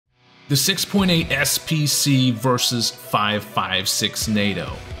The 6.8 SPC versus 5.56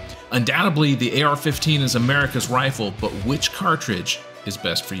 NATO. Undoubtedly, the AR-15 is America's rifle, but which cartridge is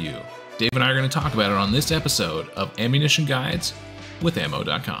best for you? Dave and I are going to talk about it on this episode of Ammunition Guides with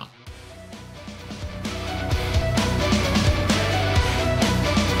ammo.com.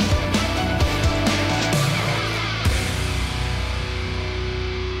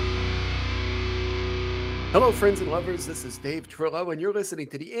 Hello, friends and lovers. This is Dave Trillo, and you're listening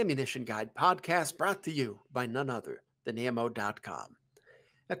to the Ammunition Guide podcast brought to you by none other than ammo.com.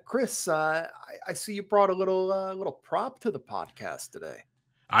 Now, Chris, I see you brought a little prop to the podcast today.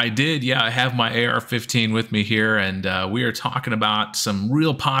 I did, yeah. I have my AR-15 with me here, and we are talking about some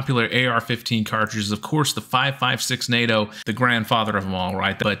real popular AR-15 cartridges. Of course, the 5.56 NATO, the grandfather of them all,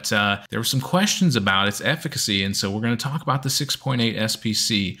 right? But there were some questions about its efficacy, and so we're going to talk about the 6.8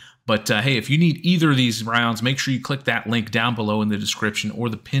 SPC. But hey, if you need either of these rounds, make sure you click that link down below in the description or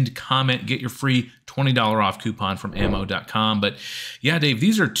the pinned comment. Get your free $20 off coupon from ammo.com. But yeah, Dave,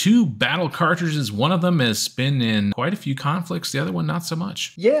 these are two battle cartridges. One of them has been in quite a few conflicts. The other one, not so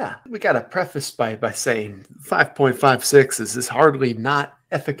much. Yeah, we got to preface by saying 5.56 is hardly not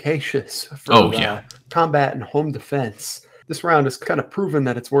efficacious for combat and home defense. This round has kind of proven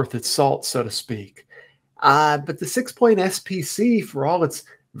that it's worth its salt, so to speak. But the 6.8 SPC, for all its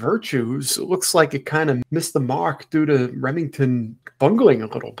virtues, it looks like it kind of missed the mark due to Remington bungling a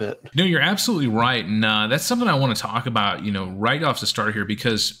little bit. No, you're absolutely right. And that's something I want to talk about, right off the start here,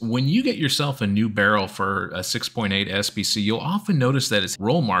 because when you get yourself a new barrel for a 6.8 SPC, you'll often notice that it's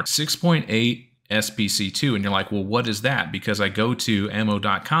roll marked 6.8 SPC2, and you're like, well, what is that? Because I go to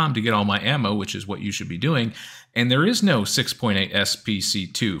ammo.com to get all my ammo, which is what you should be doing, and there is no 6.8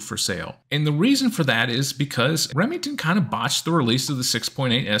 SPC2 for sale. And the reason for that is because Remington kind of botched the release of the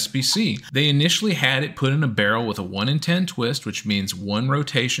 6.8 SPC. They initially had it put in a barrel with a 1 in 10 twist, which means one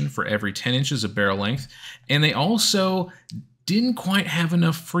rotation for every 10 inches of barrel length, and they also didn't quite have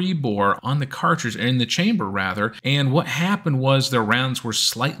enough free bore on the cartridge, in the chamber rather, and what happened was their rounds were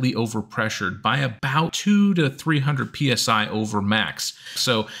slightly overpressured by about 200 to 300 psi over max.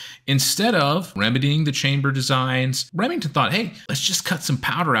 So instead of remedying the chamber designs, Remington thought, hey, let's just cut some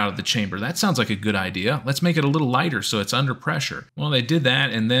powder out of the chamber. That sounds like a good idea. Let's make it a little lighter so it's under pressure. Well, they did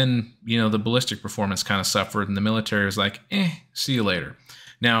that, and then, the ballistic performance kind of suffered, and the military was like, see you later.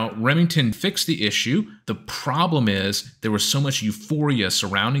 Now, Remington fixed the issue. The problem is there was so much euphoria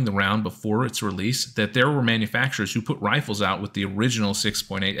surrounding the round before its release that there were manufacturers who put rifles out with the original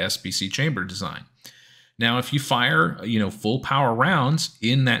 6.8 SPC chamber design. Now, if you fire, full power rounds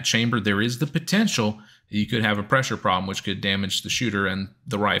in that chamber, there is the potential that you could have a pressure problem, which could damage the shooter and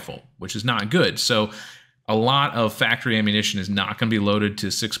the rifle, which is not good. So a lot of factory ammunition is not going to be loaded to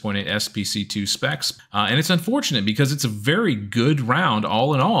 6.8 SPC2 specs. And it's unfortunate because it's a very good round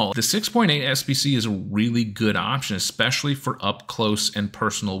all in all. The 6.8 SPC is a really good option, especially for up close and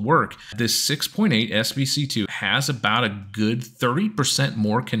personal work. This 6.8 SPC2 has about a good 30%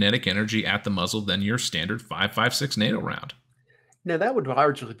 more kinetic energy at the muzzle than your standard 5.56 NATO round. Now, that would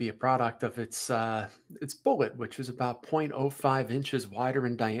largely be a product of its bullet, which is about 0.05 inches wider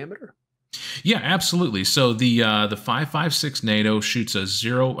in diameter. Yeah, absolutely. So the 5.56 NATO shoots a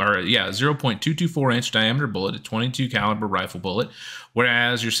 0.224 inch diameter bullet, a 22 caliber rifle bullet,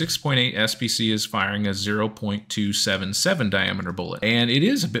 whereas your 6.8 SPC is firing a 0.277 diameter bullet. And it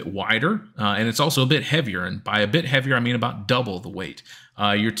is a bit wider, and it's also a bit heavier. And by a bit heavier, I mean about double the weight.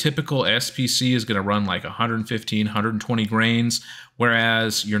 Your typical SPC is going to run like 115, 120 grains,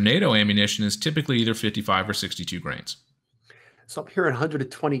 whereas your NATO ammunition is typically either 55 or 62 grains. So I'm hearing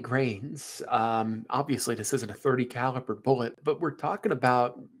 120 grains. Obviously, this isn't a 30 caliber bullet, but we're talking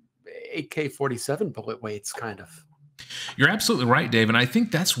about AK-47 bullet weights, kind of. You're absolutely right, Dave, and I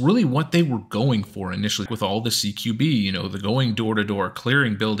think that's really what they were going for initially with all the CQB, the going door-to-door,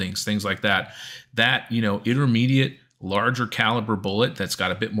 clearing buildings, things like that. That, intermediate, larger caliber bullet that's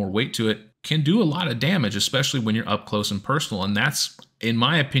got a bit more weight to it can do a lot of damage, especially when you're up close and personal, and that's, in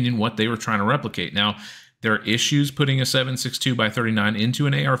my opinion, what they were trying to replicate. Now, there are issues putting a 7.62x39 into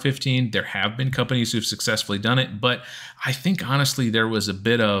an AR-15. There have been companies who've successfully done it, but I think honestly there was a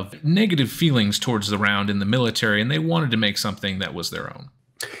bit of negative feelings towards the round in the military, and they wanted to make something that was their own.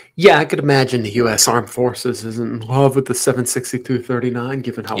 Yeah, I could imagine the U.S. Armed Forces is in love with the 7.62x39,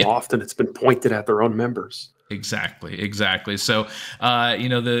 given how often it's been pointed at their own members. Exactly. So,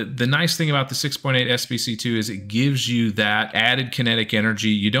 the nice thing about the 6.8 SPC2 is it gives you that added kinetic energy.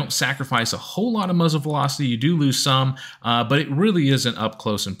 You don't sacrifice a whole lot of muzzle velocity. You do lose some, but it really is an up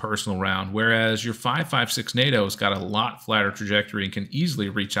close and personal round, whereas your 5.56 NATO has got a lot flatter trajectory and can easily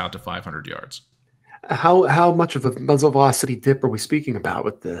reach out to 500 yards. How much of a muzzle velocity dip are we speaking about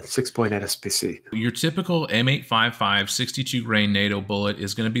with the 6.8 SPC? Your typical M855 62 grain NATO bullet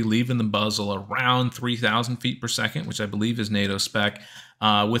is going to be leaving the muzzle around 3,000 feet per second, which I believe is NATO spec,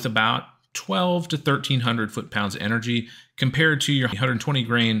 with about 12 to 1,300 foot-pounds of energy, compared to your 120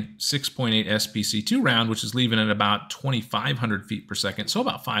 grain 6.8 SPC 2 round, which is leaving at about 2,500 feet per second, so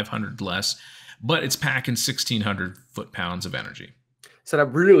about 500 less, but it's packing 1,600 foot-pounds of energy. So that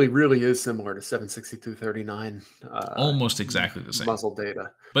really is similar to 7.62-39. Almost exactly the same. Muzzle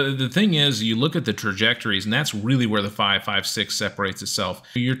data. But the thing is, you look at the trajectories, and that's really where the 5.56 separates itself.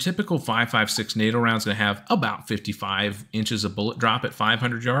 Your typical 5.56 NATO round is going to have about 55 inches of bullet drop at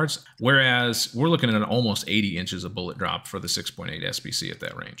 500 yards, whereas we're looking at almost 80 inches of bullet drop for the 6.8 SPC at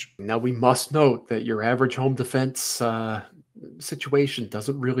that range. Now, we must note that your average home defense situation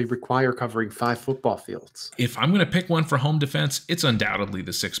doesn't really require covering 5 football fields. If I'm going to pick one for home defense, it's undoubtedly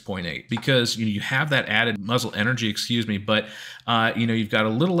the 6.8, because you have that added muzzle energy, but you've got a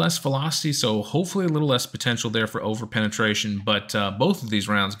little less velocity, so hopefully a little less potential there for over penetration. But both of these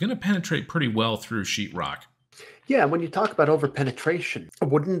rounds are going to penetrate pretty well through sheetrock. Yeah, when you talk about over penetration,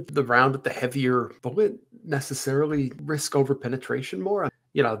 wouldn't the round with the heavier bullet necessarily risk over penetration more?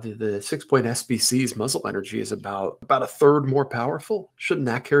 You know, the 6.8 SPC's muzzle energy is about a third more powerful. Shouldn't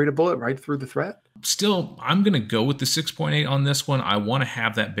that carry the bullet right through the threat? Still, I'm going to go with the 6.8 on this one. I want to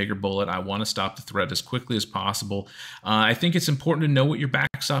have that bigger bullet. I want to stop the threat as quickly as possible. I think it's important to know what your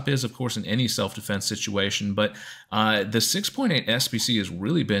backstop is, of course, in any self-defense situation. But the 6.8 SPC has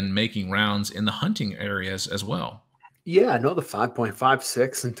really been making rounds in the hunting areas as well. Yeah, I know the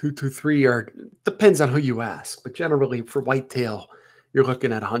 5.56 and 223 depends on who you ask. But generally, for whitetail, you're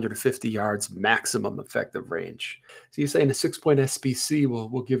looking at 150 yards maximum effective range. So you're saying the 6.8 SPC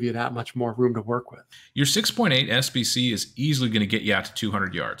will give you that much more room to work with. Your 6.8 SPC is easily going to get you out to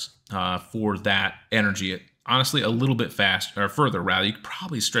 200 yards for that energy. Honestly, a little bit faster, or further, rather. You could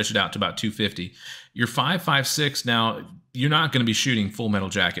probably stretch it out to about 250. Your 5.56, now, you're not going to be shooting full metal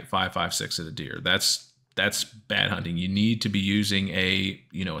jacket 5.56 at a deer. That's bad hunting. You need to be using a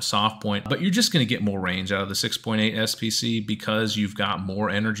soft point, but you're just going to get more range out of the 6.8 SPC because you've got more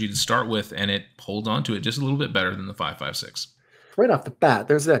energy to start with, and it holds on to it just a little bit better than the 5.56. Right off the bat,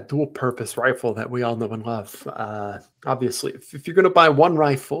 there's that dual purpose rifle that we all know and love. Obviously, if you're going to buy one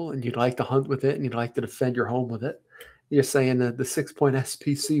rifle and you'd like to hunt with it and you'd like to defend your home with it, you're saying that the 6.8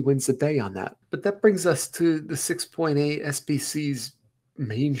 SPC wins the day on that. But that brings us to the 6.8 SPC's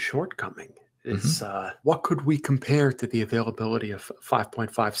main shortcoming. Is what could we compare to the availability of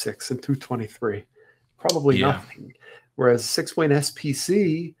 5.56 and 223? Probably nothing. Whereas 6.8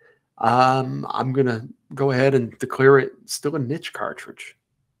 SPC, I'm going to go ahead and declare it still a niche cartridge.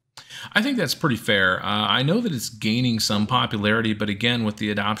 I think that's pretty fair. I know that it's gaining some popularity, but again, with the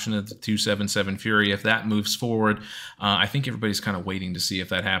adoption of the 277 Fury, if that moves forward, I think everybody's kind of waiting to see if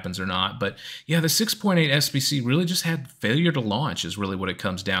that happens or not. But yeah, the 6.8 SPC really just had failure to launch is really what it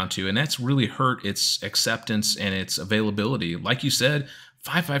comes down to, and that's really hurt its acceptance and its availability. Like you said,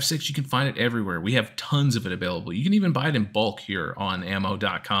 5.56, you can find it everywhere. We have tons of it available. You can even buy it in bulk here on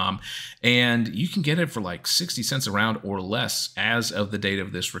ammo.com, and you can get it for like 60 cents a round or less as of the date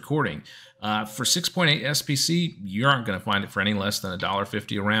of this recording. For 6.8 SPC, you aren't going to find it for any less than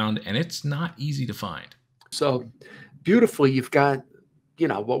 $1.50 a round, and it's not easy to find. So beautifully, you've got,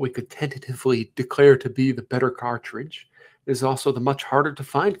 what we could tentatively declare to be the better cartridge is also the much harder to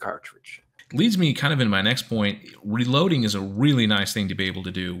find cartridge. Leads me kind of in my next point. Reloading is a really nice thing to be able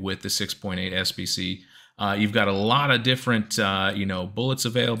to do with the 6.8 SPC. You've got a lot of different, bullets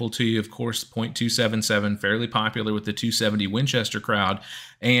available to you. Of course, .277, fairly popular with the 270 Winchester crowd,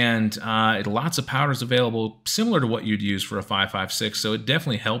 and lots of powders available, similar to what you'd use for a 5.56. So it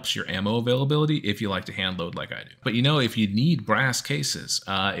definitely helps your ammo availability if you like to hand load like I do. But if you need brass cases,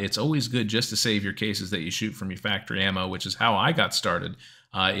 it's always good just to save your cases that you shoot from your factory ammo, which is how I got started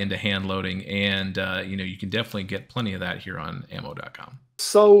into hand loading, and you can definitely get plenty of that here on ammo.com.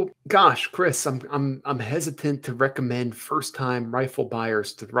 So, gosh, Chris, I'm hesitant to recommend first-time rifle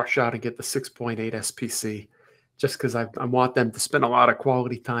buyers to rush out and get the 6.8 SPC, just because I want them to spend a lot of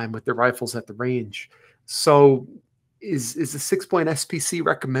quality time with their rifles at the range. So, is the 6.8 SPC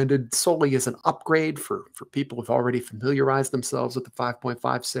recommended solely as an upgrade for people who've already familiarized themselves with the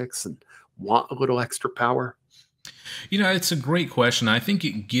 5.56 and want a little extra power? It's a great question. I think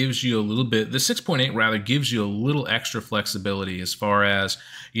it gives you a little bit, the 6.8 rather gives you a little extra flexibility as far as,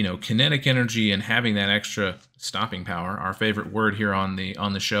 kinetic energy and having that extra stopping power, our favorite word here on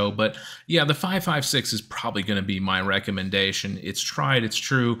the show. But yeah, the 5.56 is probably going to be my recommendation. It's tried, it's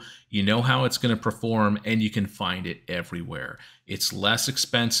true. You know how it's going to perform, and you can find it everywhere. It's less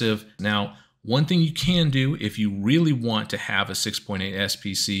expensive. Now, One thing you can do if you really want to have a 6.8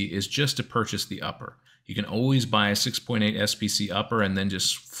 SPC is just to purchase the upper. You can always buy a 6.8 SPC upper and then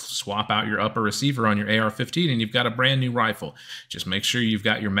just swap out your upper receiver on your AR-15 and you've got a brand new rifle. Just make sure you've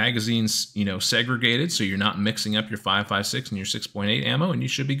got your magazines, segregated so you're not mixing up your 5.56 and your 6.8 ammo, and you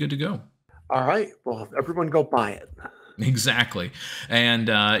should be good to go. All right. Well, everyone go buy it. Exactly. And,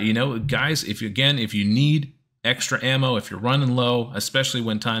 guys, if you need extra ammo, if you're running low, especially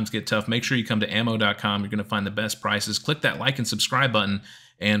when times get tough, make sure you come to ammo.com. You're going to find the best prices. Click that like and subscribe button,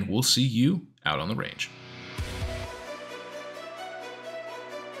 and we'll see you out on the range.